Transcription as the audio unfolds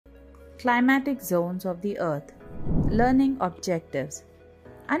Climatic zones of the Earth. Learning objectives.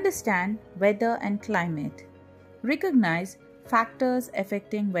 Understand weather and climate. Recognize factors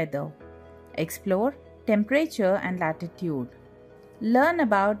affecting weather. Explore temperature and latitude. Learn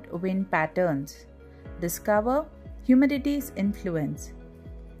about wind patterns. Discover humidity's influence.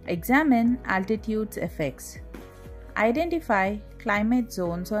 Examine altitude's effects. Identify climate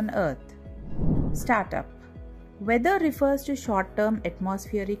zones on Earth. Startup. Weather refers to short-term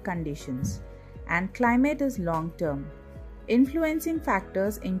atmospheric conditions, and climate is long-term. Influencing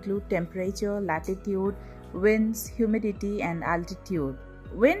factors include temperature, latitude, winds, humidity, and altitude.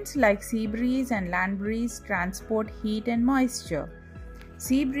 Winds like sea breeze and land breeze transport heat and moisture.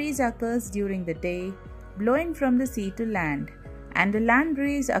 Sea breeze occurs during the day, blowing from the sea to land, and the land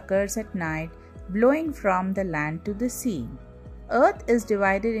breeze occurs at night, blowing from the land to the sea. Earth is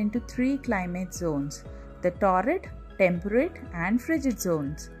divided into 3 climate zones: the torrid, temperate, and frigid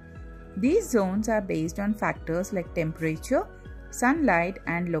zones. These zones are based on factors like temperature, sunlight,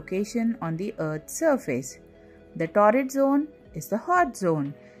 and location on the Earth's surface. The torrid zone is the hot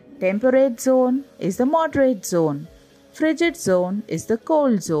zone. Temperate zone is the moderate zone. Frigid zone is the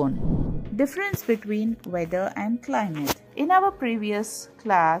cold zone. Difference between weather and climate. In our previous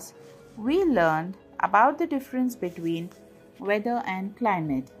class, we learned about the difference between weather and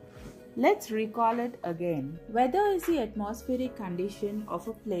climate. Let's recall it again. Weather is the atmospheric condition of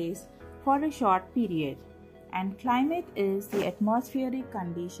a place for a short period, and climate is the atmospheric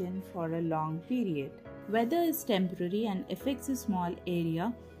condition for a long period. Weather is temporary and affects a small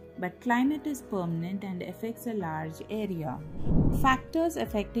area, but climate is permanent and affects a large area. Factors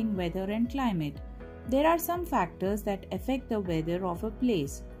affecting weather and climate. There are some factors that affect the weather of a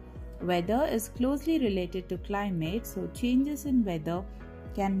place. Weather is closely related to climate, so changes in weather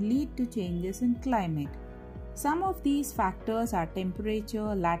can lead to changes in climate. Some of these factors are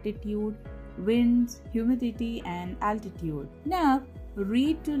temperature, latitude, winds, humidity, and altitude. Now,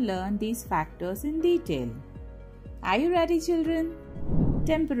 read to learn these factors in detail. Are you ready, children?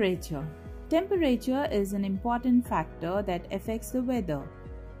 Temperature. Temperature is an important factor that affects the weather.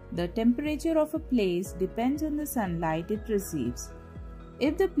 The temperature of a place depends on the sunlight it receives.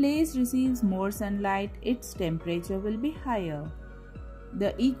 If the place receives more sunlight, its temperature will be higher.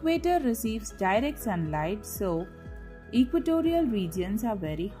 The equator receives direct sunlight, so equatorial regions are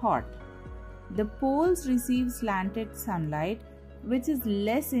very hot. The poles receive slanted sunlight, which is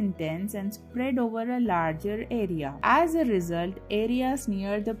less intense and spread over a larger area. As a result, areas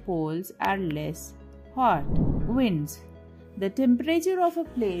near the poles are less hot. Winds. The temperature of a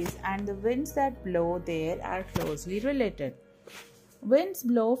place and the winds that blow there are closely related. Winds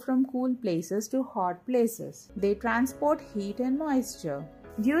blow from cool places to hot places. They transport heat and moisture.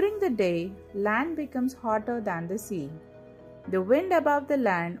 During the day, land becomes hotter than the sea. The wind above the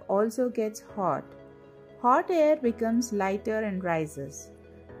land also gets hot. Hot air becomes lighter and rises.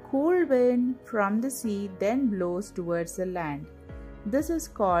 Cool wind from the sea then blows towards the land. This is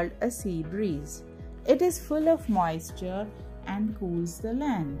called a sea breeze. It is full of moisture and cools the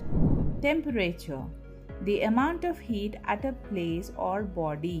land. Temperature. The amount of heat at a place or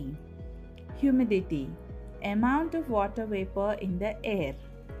body. Humidity. Amount of water vapor in the air.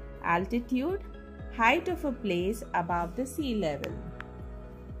 Altitude. Height of a place above the sea level.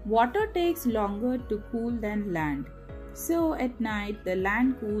 Water takes longer to cool than land, so at night the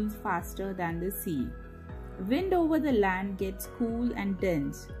land cools faster than the sea. Wind over the land gets cool and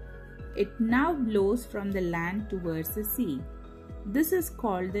dense. It now blows from the land towards the sea. This is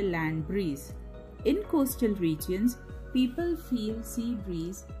called the land breeze. In coastal regions, people feel sea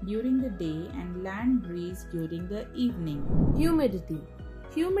breeze during the day and land breeze during the evening. Humidity.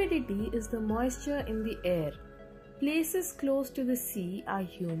 Humidity is the moisture in the air. Places close to the sea are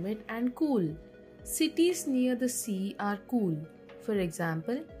humid and cool. Cities near the sea are cool. For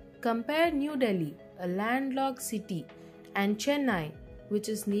example, compare New Delhi, a landlocked city, and Chennai, which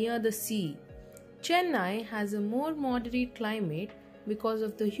is near the sea. Chennai has a more moderate climate because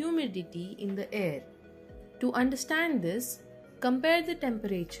of the humidity in the air. To understand this, compare the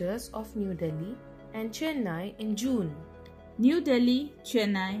temperatures of New Delhi and Chennai in June. New Delhi,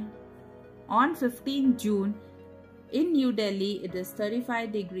 Chennai. On 15 June, in New Delhi it is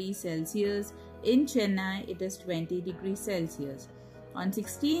 35 degrees Celsius, in Chennai it is 20 degrees Celsius. On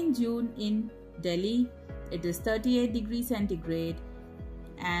 16 June in Delhi it is 38 degrees centigrade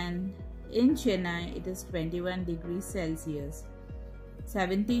and in Chennai it is 21 degrees Celsius.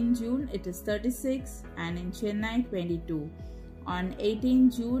 17 June it is 36 and in Chennai 22. On 18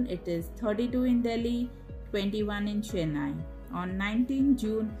 June it is 32 in Delhi, 21 in Chennai. On 19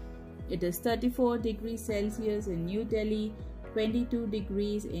 June it is 34 degrees Celsius in New Delhi, 22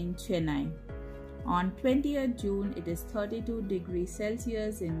 degrees in Chennai. On 20th June, it is 32 degrees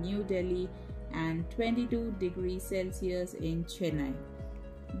Celsius in New Delhi and 22 degrees Celsius in Chennai.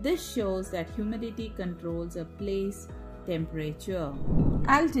 This shows that humidity controls a place temperature.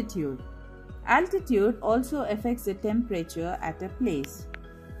 Altitude. Altitude also affects the temperature at a place.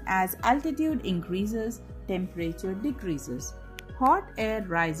 As altitude increases, temperature decreases. Hot air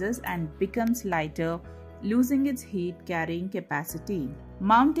rises and becomes lighter, losing its heat carrying capacity.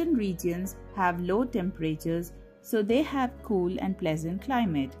 Mountain regions have low temperatures, so they have cool and pleasant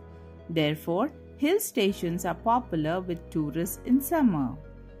climate. Therefore, hill stations are popular with tourists in summer.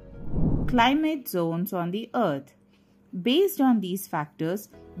 Climate zones on the Earth. Based on these factors,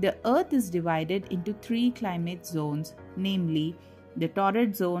 the Earth is divided into 3 climate zones, namely the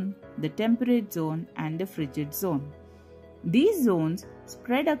torrid zone, the temperate zone, and the frigid zone. These zones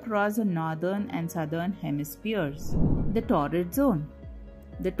spread across the northern and southern hemispheres. The torrid zone.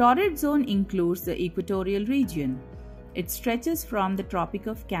 The torrid zone includes the equatorial region. It stretches from the Tropic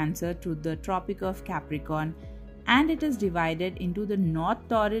of Cancer to the Tropic of Capricorn, and it is divided into the North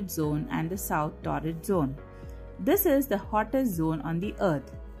Torrid Zone and the South Torrid Zone. This is the hottest zone on the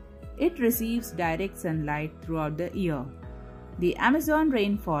Earth. It receives direct sunlight throughout the year. The Amazon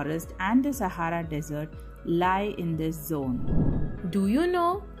rainforest and the Sahara Desert lie in this zone. Do you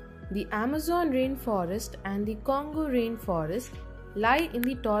know? The Amazon rainforest and the Congo rainforest lie in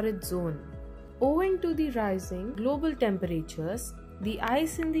the torrid zone. Owing to the rising global temperatures, the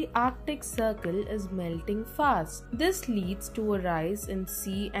ice in the Arctic Circle is melting fast. This leads to a rise in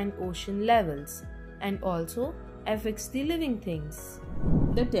sea and ocean levels and also affects the living things.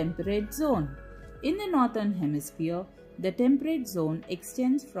 The temperate zone. In the northern hemisphere, the temperate zone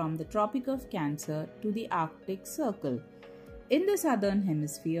extends from the Tropic of Cancer to the Arctic Circle. In the southern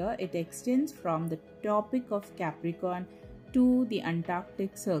hemisphere, it extends from the Tropic of Capricorn to the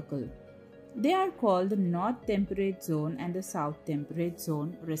Antarctic Circle. They are called the North Temperate Zone and the South Temperate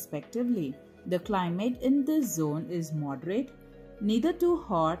Zone, respectively. The climate in this zone is moderate, neither too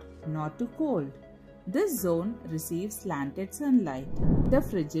hot nor too cold. This zone receives slanted sunlight. The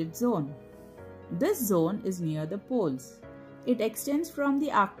frigid zone. This zone is near the poles. It extends from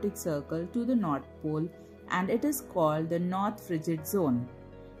the Arctic Circle to the North Pole, and it is called the North Frigid Zone.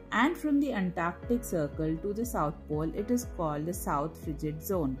 And from the Antarctic Circle to the South Pole, it is called the South Frigid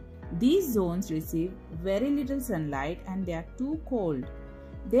Zone. These zones receive very little sunlight and they are too cold.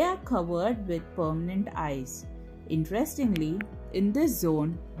 They are covered with permanent ice. Interestingly, in this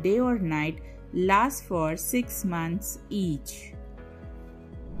zone, day or night lasts for 6 months each.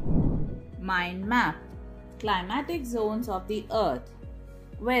 Mind map. Climatic zones of the Earth.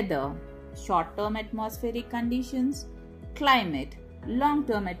 Weather. Short-term atmospheric conditions. Climate.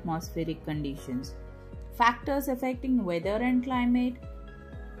 Long-term atmospheric conditions. Factors affecting weather and climate.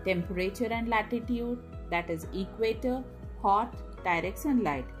 Temperature and latitude, that is equator, hot, direct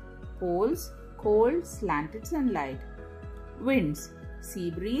sunlight. Poles, cold, slanted sunlight. Winds, sea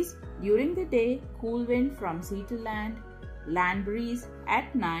breeze, during the day, cool wind from sea to land. Land breeze,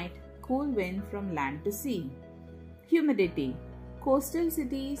 at night, cool wind from land to sea. Humidity, coastal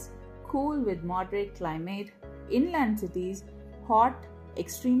cities, cool with moderate climate. Inland cities, hot,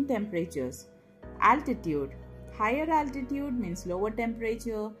 extreme temperatures. Altitude, higher altitude means lower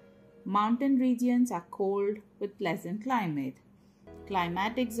temperature. Mountain regions are cold with pleasant climate.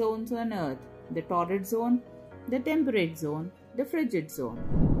 Climatic zones on Earth. The torrid zone, the temperate zone, the frigid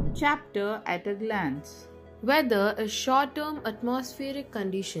zone. Chapter at a glance. Weather is short-term atmospheric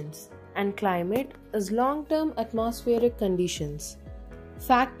conditions and climate is long-term atmospheric conditions.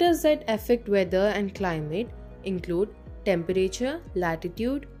 Factors that affect weather and climate include temperature,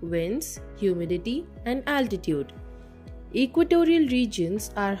 latitude, winds, humidity, and altitude. Equatorial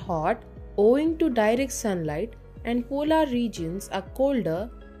regions are hot owing to direct sunlight and polar regions are colder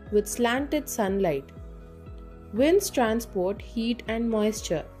with slanted sunlight. Winds transport heat and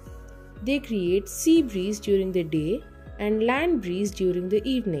moisture. They create sea breeze during the day and land breeze during the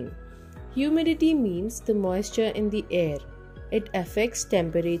evening. Humidity means the moisture in the air. It affects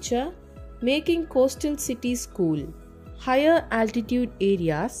temperature, making coastal cities cool. Higher altitude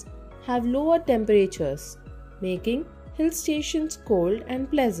areas have lower temperatures, making hill stations cold and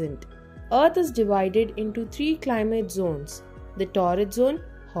pleasant. Earth is divided into 3 climate zones: the torrid zone,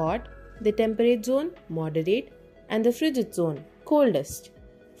 hot, the temperate zone, moderate, and the frigid zone, coldest.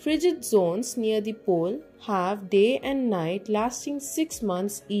 Frigid zones near the pole have day and night lasting 6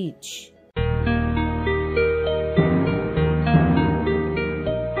 months each.